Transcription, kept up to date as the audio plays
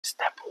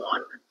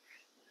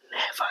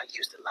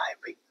use the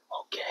library.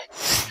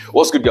 Okay.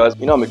 What's good, guys?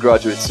 You know I'm a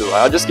graduate, so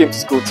I just came to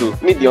school to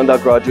meet the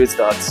undergraduates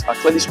that are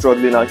clearly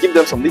struggling and give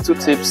them some little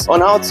tips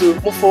on how to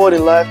move forward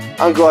in life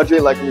and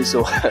graduate like me. So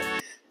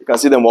you can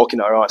see them walking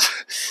around.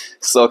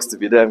 Sucks to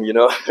be them, you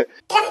know.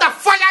 What the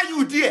fire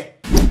you dear?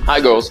 Hi,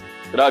 girls.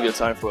 Could I have your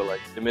time for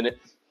like a minute?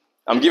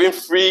 I'm giving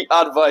free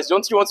advice.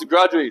 Don't you want to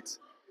graduate?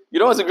 You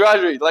don't want to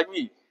graduate like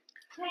me?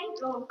 Thank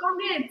you.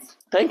 Congrats.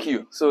 Thank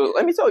you. So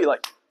let me tell you,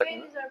 like,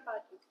 When is our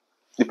party?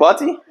 the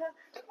party?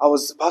 I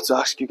was about to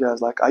ask you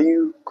guys, like, are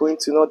you going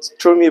to not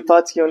throw me a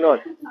party or not?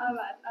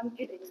 I'm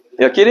kidding.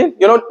 You're kidding?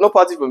 You're not no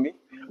party for me?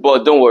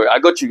 But don't worry, I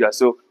got you guys.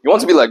 So you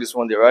want to be like this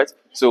one day, right?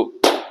 So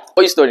what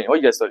are you studying? What are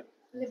you guys studying?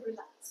 Liberal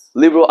arts.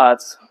 Liberal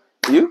arts.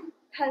 You?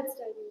 Health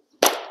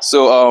studies.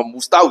 So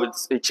we'll start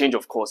with a change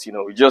of course, you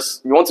know. You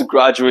want to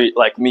graduate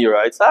like me,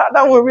 right?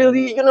 That one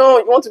really, you know,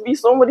 you want to be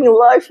somebody in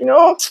life, you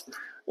know.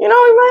 You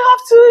know, you might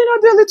have to, you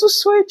know, do a little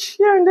switch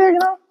here and there, you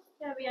know.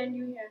 Yeah, we are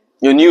new here.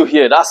 You're new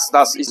here. That's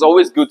it's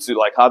always good to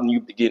like have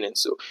new beginnings.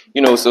 So,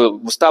 you know, so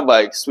we'll start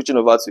by switching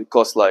over to a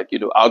course like, you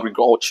know,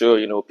 agriculture,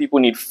 you know, people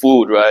need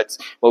food, right?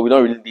 But we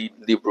don't really need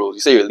liberals.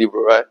 You say you're a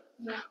liberal, right?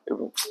 Yeah.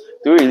 Do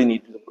we really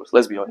need liberals?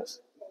 Let's be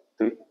honest.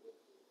 Do we?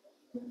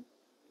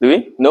 Do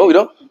we? No, we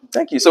don't?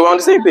 Thank you. So we're on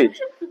the same page.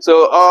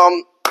 So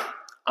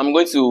I'm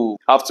going to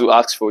have to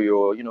ask for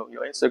your, you know,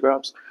 your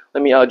Instagrams.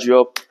 Let me add you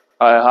up.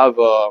 I have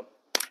a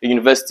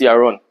university I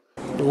run.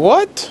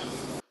 What?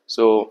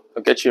 So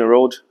I'll get you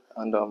enrolled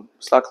and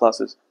start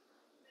classes.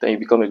 Then you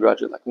become a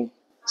graduate like me.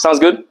 Sounds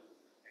good?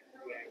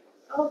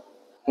 Oh.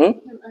 Hmm?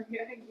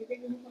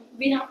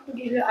 We have to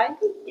give you ID.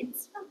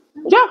 It's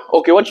Yeah.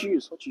 Okay, what you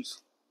use? What you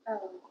use?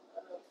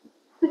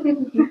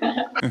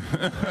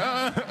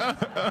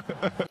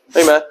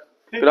 Hey man,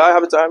 could I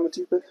have a time with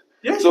you, please?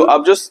 Yeah, so sure.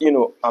 I'm just, you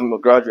know, I'm a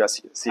graduate as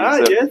you can see.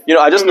 So, yes. you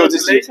know, I just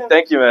noticed you. Congratulations.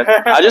 Thank you, man.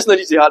 I just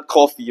noticed you had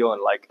coffee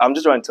on. Like, I'm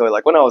just trying to tell you,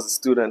 like, when I was a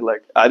student,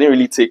 like, I didn't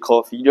really take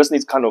coffee. You just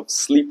need to kind of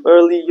sleep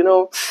early, you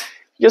know.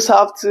 You just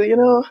have to, you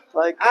know,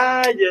 like.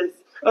 Yes.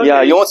 Okay.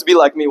 Yeah, you want to be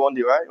like me one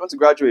day, right? You want to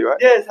graduate, right?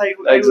 Yes, I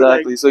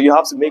Exactly. So you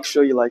have to make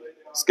sure you like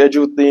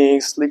schedule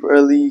things, sleep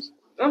early.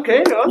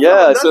 Okay. Awesome.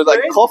 Yeah. That's So like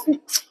great. coffee,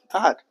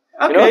 bad.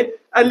 Okay. You know?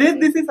 At least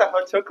this is a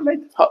hot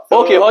chocolate.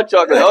 Okay, hot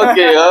chocolate.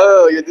 Okay.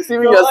 Oh, you're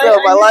deceiving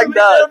yourself. I like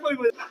that.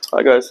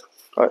 Hi guys.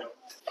 All right.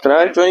 Can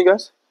I join you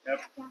guys?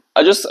 Yep.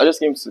 I just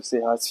came to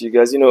say hi to you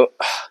guys. You know,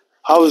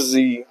 how's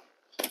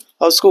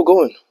school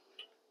going?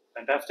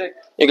 Fantastic.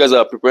 You guys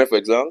are preparing for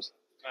exams?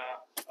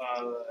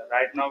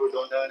 Right now we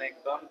don't have an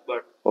exam,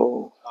 but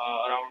Oh.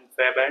 around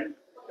Feb end,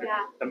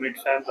 yeah. the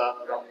midterms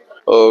are around.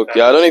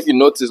 Okay. I don't know if you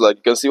noticed. Like,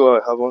 you can see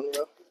what I have on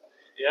here.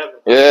 Yeah.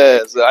 Yeah,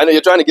 so I know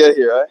you're trying to get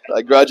here, right?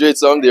 Like graduate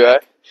someday,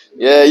 right?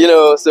 Yeah, you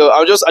know. So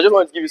I just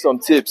wanted to give you some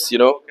tips, you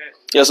know. Okay.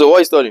 Yeah. So what are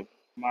you studying?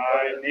 My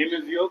name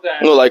is Yoga,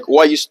 and No, like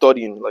what are you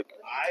studying? Like.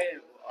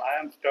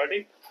 I am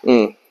studying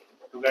to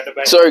get a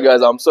better. Sorry,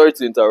 guys. I'm sorry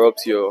to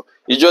interrupt you.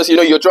 You just, you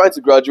know, you're trying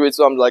to graduate,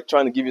 so I'm like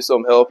trying to give you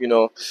some help. You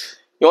know,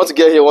 you want to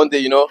get here one day,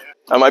 you know.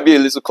 I might be a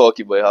little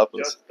cocky, but it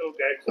happens. Just to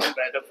get some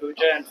better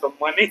future and some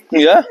money.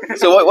 Yeah.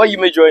 So what are you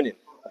majoring in?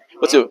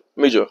 What's your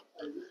major?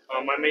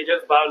 My major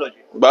is biology.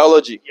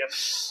 Biology.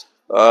 Yes.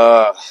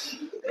 Oh.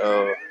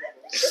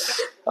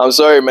 I'm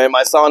sorry, man.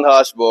 My sound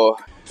harsh, but.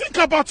 Think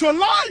about your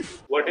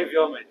life. What is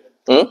your major?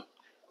 Hmm?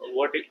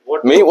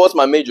 What? Me? What's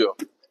my major?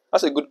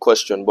 That's a good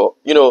question, but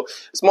you know,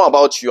 it's more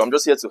about you. I'm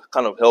just here to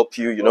kind of help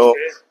you, you know.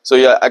 Okay. So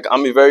yeah,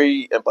 I'm a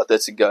very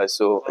empathetic guy.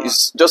 So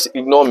it's just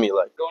ignore me,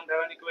 like. Don't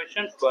have any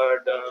questions,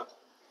 but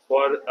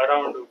for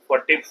around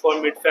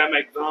 44 mid-term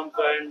exams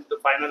and the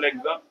final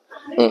exam,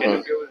 can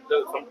you give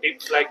some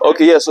tips like that?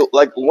 Okay, yeah. So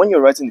like when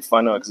you're writing the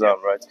final exam,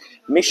 right?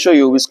 Make sure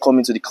you always come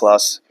into the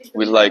class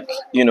with like,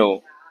 you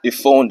know, a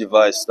phone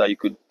device that you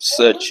could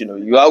search. You know,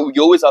 you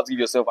always have to give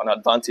yourself an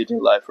advantage in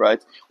life,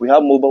 right? We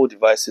have mobile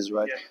devices,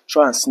 right? Yeah.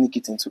 Try and sneak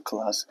it into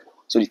class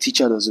so the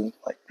teacher doesn't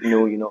like,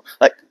 you know,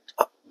 like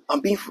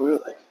I'm being for real,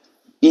 like.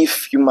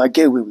 If you might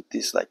get away with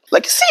this, like,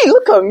 see,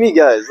 look at me,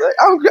 guys. Like,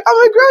 I'm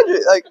a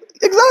graduate, like,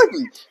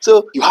 exactly.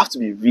 So you have to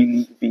be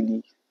really,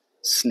 really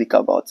slick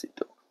about it,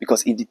 though,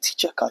 because if the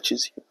teacher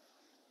catches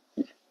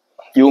you,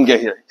 you won't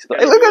get here. Like,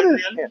 hey, look at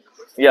this.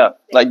 Yeah,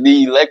 like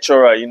the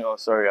lecturer, you know.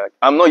 Sorry,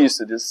 I'm not used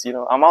to this. You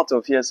know, I'm out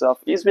of here, so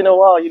it's been a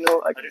while. You know,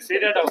 like. Are you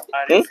serious?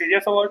 Are you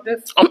serious about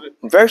this? I'm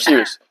very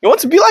serious. You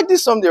want to be like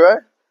this someday,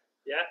 right?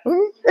 Yeah.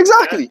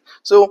 Exactly. Yeah.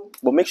 So,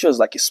 but make sure it's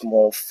like a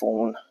small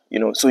phone, you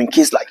know, so in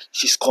case like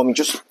she's coming,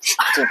 just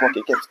put in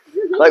pocket.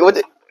 Like what?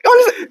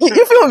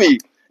 You feel me?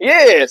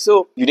 Yeah.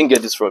 So you didn't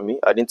get this from me.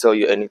 I didn't tell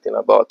you anything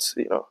about,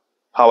 you know,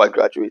 how I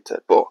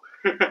graduated, but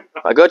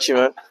I got you,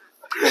 man.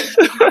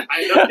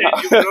 I don't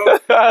take you, bro.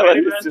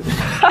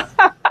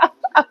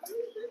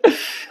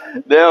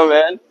 Damn,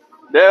 man.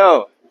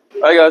 Damn.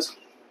 Alright, guys.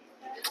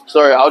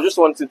 Sorry, I just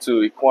wanted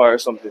to inquire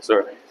something.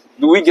 Sorry.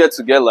 Do we get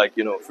to get like,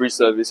 you know, free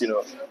service? You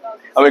know,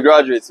 I'm a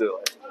graduate, so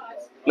like,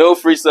 no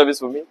free service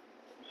for me.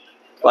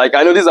 Like,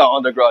 I know these are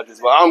undergraduates,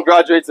 but I'm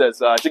graduated,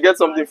 so I should get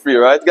something free,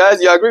 right? Guys,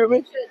 you agree with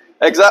me?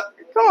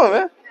 Exactly. Come on,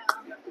 man.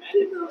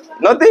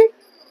 Nothing?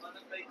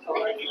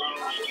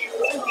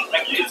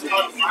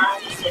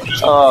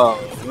 Oh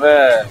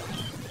man,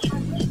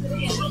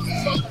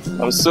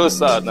 I'm so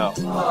sad now.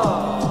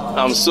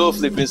 I'm so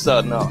flipping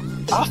sad now.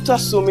 After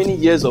so many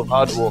years of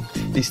hard work,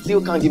 they still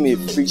can't give me a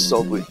free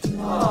subway.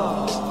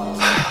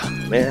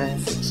 Man,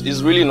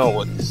 it's really not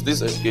what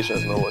this education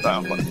is not what I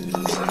am.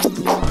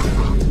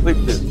 Flip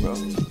this, bro.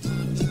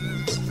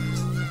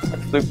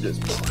 Flip this,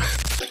 bro.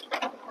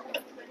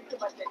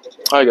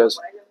 Hi guys.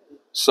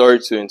 Sorry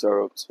to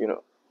interrupt. You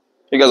know,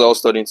 you guys are all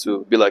studying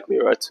to be like me,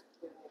 right?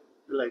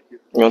 Be like you.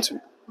 You want to?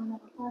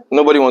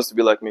 Nobody wants to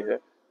be like me here.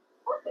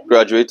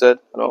 Graduated?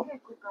 No.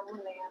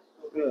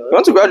 You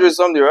want to graduate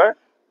someday, right?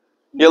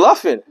 You're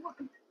laughing.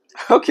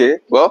 Okay.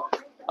 Well,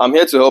 I'm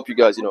here to help you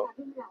guys. You know,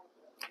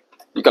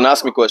 you can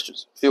ask me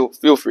questions. Feel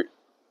free. You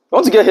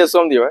want to get here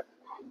someday, right?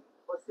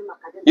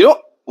 You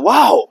know?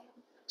 Wow.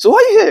 So why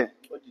are you here?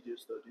 What did you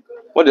study?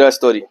 What did I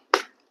study?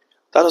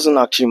 That doesn't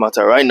actually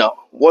matter right now.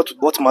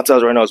 What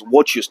matters right now is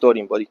what you're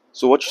studying, buddy.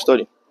 So what you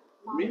studying?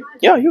 Me?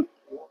 Yeah, you.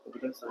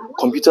 Computer science.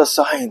 Computer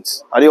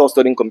science. Are they all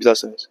studying computer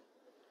science?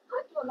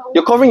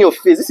 You're covering your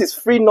face. This is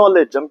free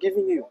knowledge I'm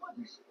giving you.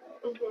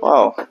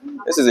 Wow.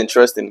 This is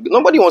interesting.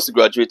 Nobody wants to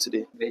graduate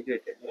today.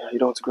 Graduated. Yeah, you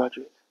don't want to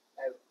graduate?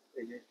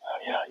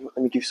 Yeah, let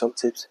me give you some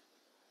tips.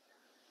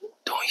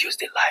 Don't use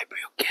the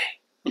library, okay?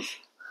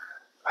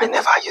 I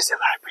never use the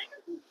library.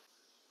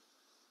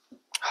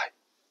 Hi.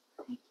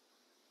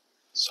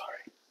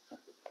 Sorry.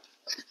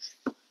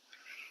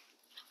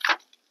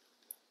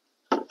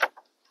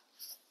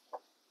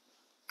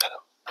 Hello.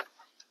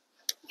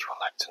 You would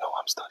like to know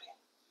what I'm studying?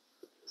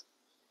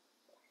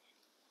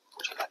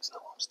 Would you like to know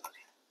what I'm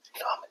studying?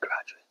 You know, I'm a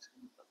graduate.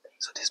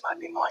 So this might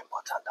be more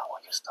important than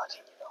what you're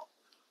studying, you know.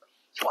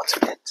 You want to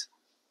get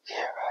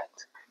here,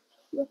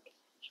 right?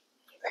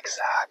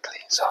 Exactly.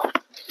 So,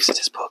 you see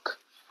this book?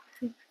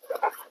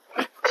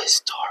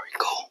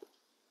 Historical.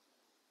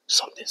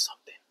 Something.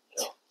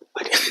 No.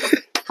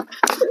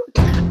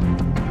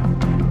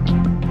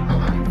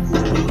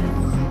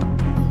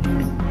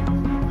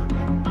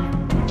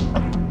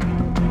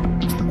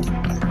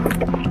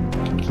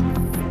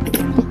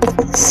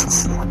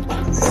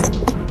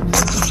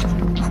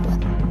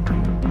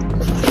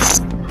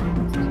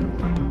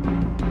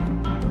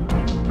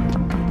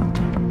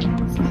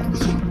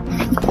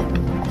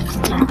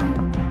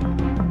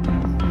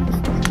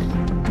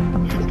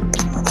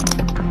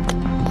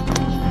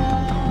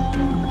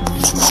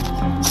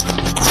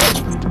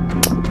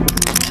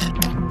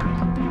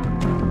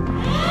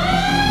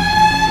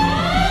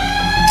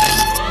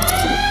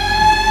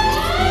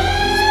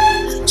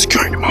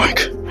 Securing the mic.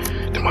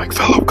 The mic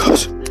fell out,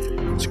 cuz.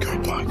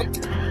 Securing the mic.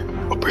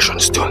 Operation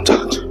is still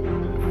intact.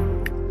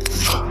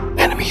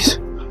 Enemies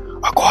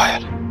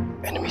acquired.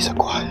 Enemies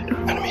acquired.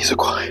 Enemies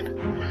acquired.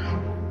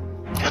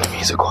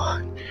 Enemies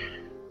acquired.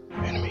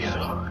 Enemies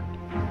acquired.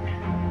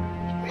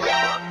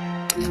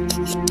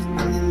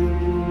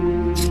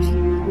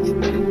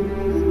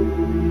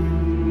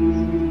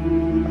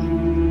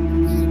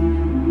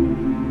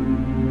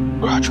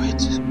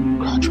 Graduates,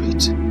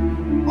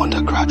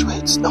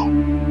 undergraduates, no.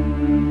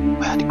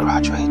 Where are the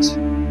graduates?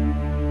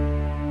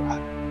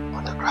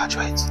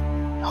 Undergraduates,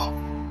 no.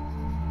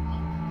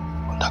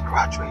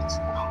 Undergraduates,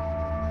 no.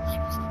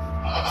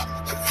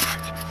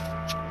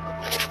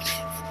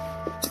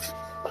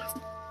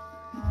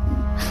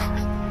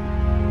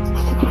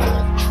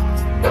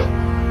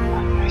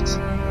 Graduates,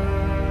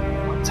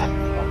 what type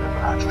of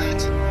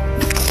undergraduates?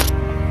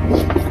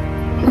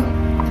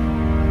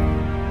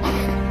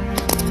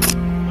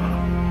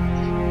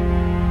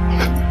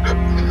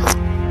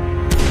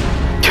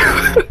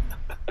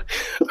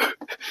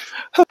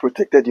 I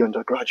protected the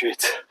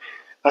undergraduates.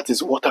 That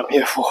is what I'm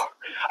here for.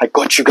 I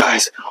got you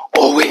guys,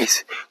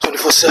 always,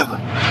 24/7.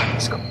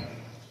 Let's go.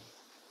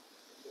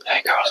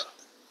 Hey girls.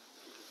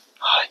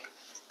 Hi.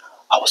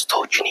 I was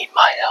told you need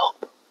my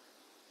help.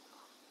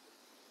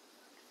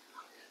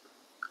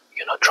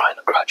 You're not trying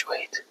to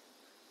graduate.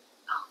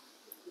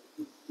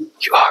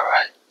 You are,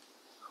 right?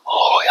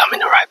 Oh, I'm in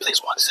the right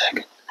place. 1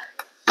 second.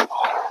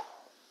 Oh,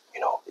 you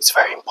know, it's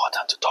very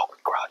important to talk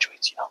with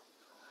graduates, you know.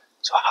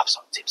 So I have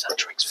some tips and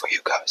tricks for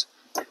you guys.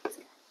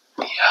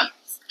 Yeah,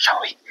 shall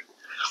we?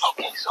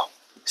 Okay, so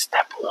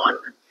step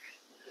 1,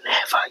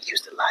 never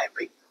use the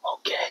library,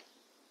 okay?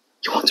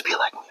 You want to be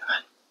like me,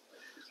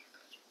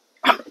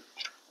 right?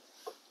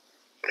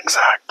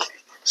 Exactly.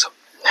 So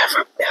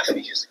never ever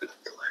use the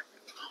library.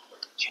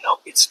 You know,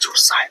 it's too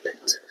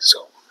silent.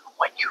 So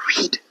when you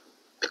read,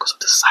 because of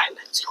the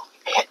silence, your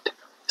head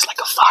is like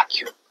a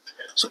vacuum.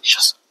 So it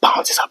just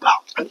bounces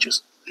about and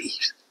just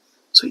leaves.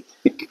 So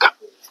you can't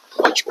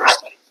watch your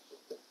study.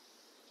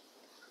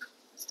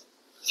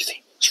 You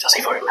see, she doesn't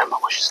even remember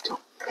what she's doing.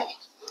 You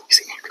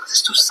see, because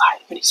it's too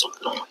silent, you need some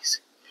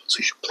noise. So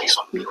you should play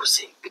some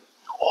music.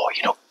 Or,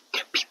 you know,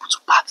 get people to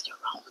party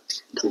around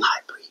the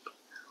library.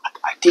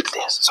 I did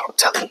this, so I'm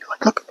telling you,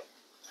 like, look.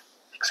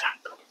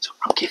 Exactly. So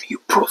I'm giving you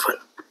proven,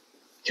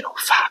 you know,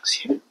 facts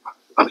here.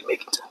 I'm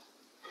making them.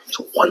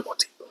 So one more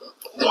thing.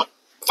 One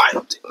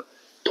final thing.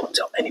 Don't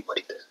tell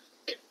anybody this.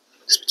 Okay?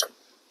 This between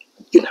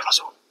you never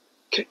saw.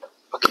 Okay?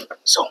 Okay.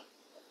 So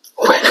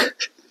when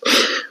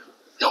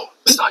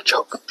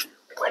joke.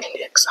 When in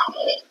the exam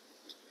hall,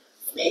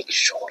 make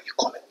sure you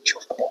come in with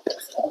your mobile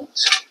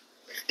phones.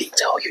 They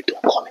tell you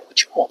don't come in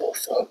with your mobile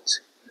phones,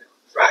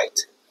 right?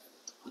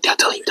 They're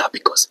telling you that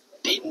because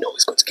they know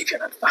it's going to give you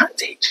an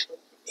advantage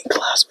in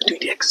class when doing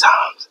the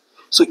exams.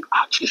 So you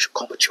actually should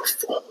come with your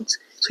phones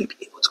so you'll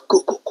be able to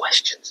Google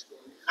questions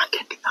and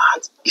get the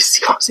answers. You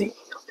see what I'm saying?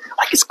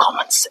 Like, it's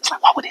common sense.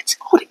 Like, why would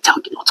they tell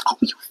you not to come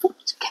with your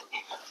phones?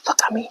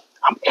 Look at me.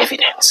 I'm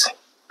evidence.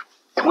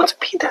 You want to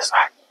be this,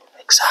 right?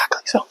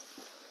 Exactly. So,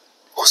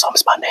 who's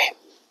my name?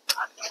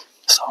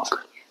 It's all good.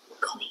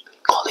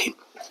 Colleen.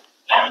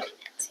 And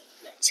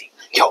Nancy.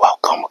 You're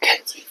welcome, okay?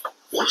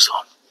 Who's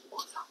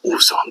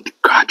on the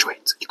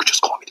graduate? You could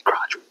just call me the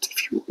graduate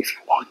if you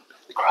want.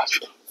 The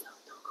graduate.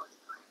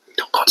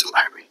 Don't come to the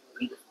library.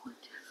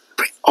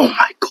 Oh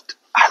my god.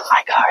 I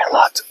like her a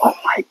lot. Oh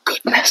my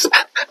goodness.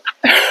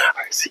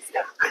 I see.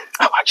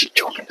 I'm actually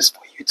joking this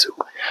for you too.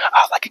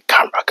 I have like a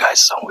camera guy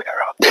somewhere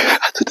out there.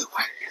 I don't know.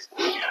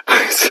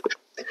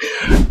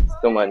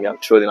 Don't mind me, I'm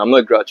trolling. I'm not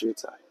a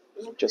graduate.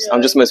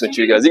 I'm just messing with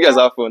you guys. You guys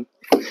have fun.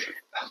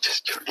 I'm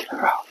just joking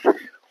around.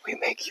 We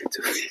make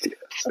YouTube videos.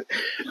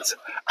 So,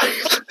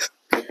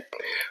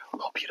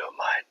 hope you don't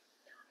mind.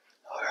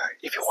 Alright,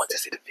 if you want to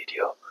see the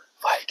video,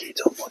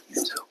 VibeGator on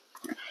YouTube.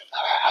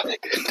 Alright, have a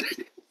good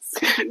day.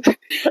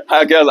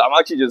 Hi guys, I'm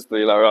actually just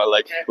playing around.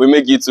 Like, we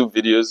make YouTube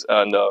videos,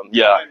 and I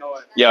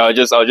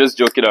was just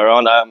joking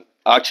around. I'm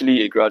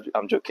actually a graduate.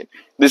 I'm joking.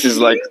 This is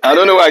like, I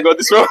don't know where I got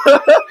this from.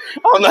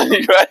 I'm not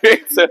a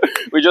graduate. So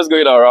we're just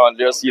going around,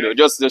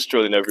 just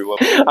trolling everyone.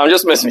 I'm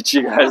just messing with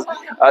you guys.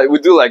 We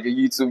do like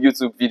YouTube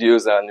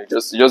videos, and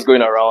just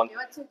going around.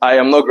 I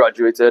am not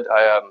graduated.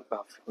 I'm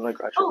not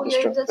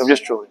graduated. I'm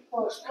just trolling.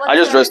 I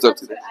just dressed up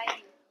today.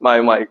 My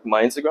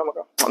Instagram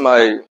account.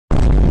 My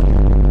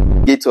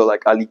Gator,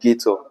 like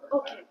alligator.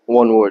 Okay.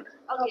 One word.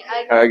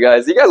 Okay. Alright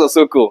guys, you guys are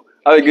so cool.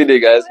 Have a good day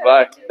guys.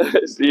 Bye.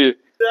 See you.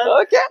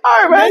 Okay,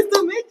 alright man. Nice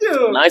to meet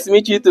you. Nice to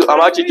meet you too.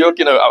 I'm actually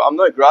joking. I'm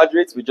not a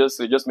graduate. We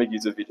just make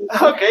YouTube videos.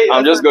 Okay.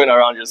 I'm just going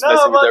around just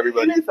messing with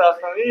everybody.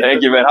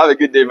 Thank you man. Have a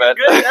good day man.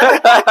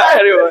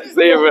 Anyway,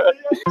 see you man.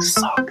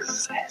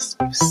 Success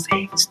with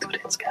saved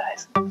students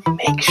guys.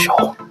 Make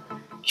sure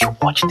you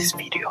watch this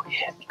video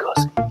here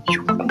because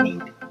you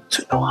need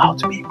to know how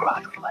to be a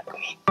graduate like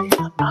me.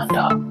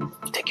 And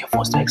take your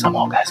phones to exam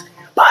hall guys.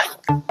 Bye.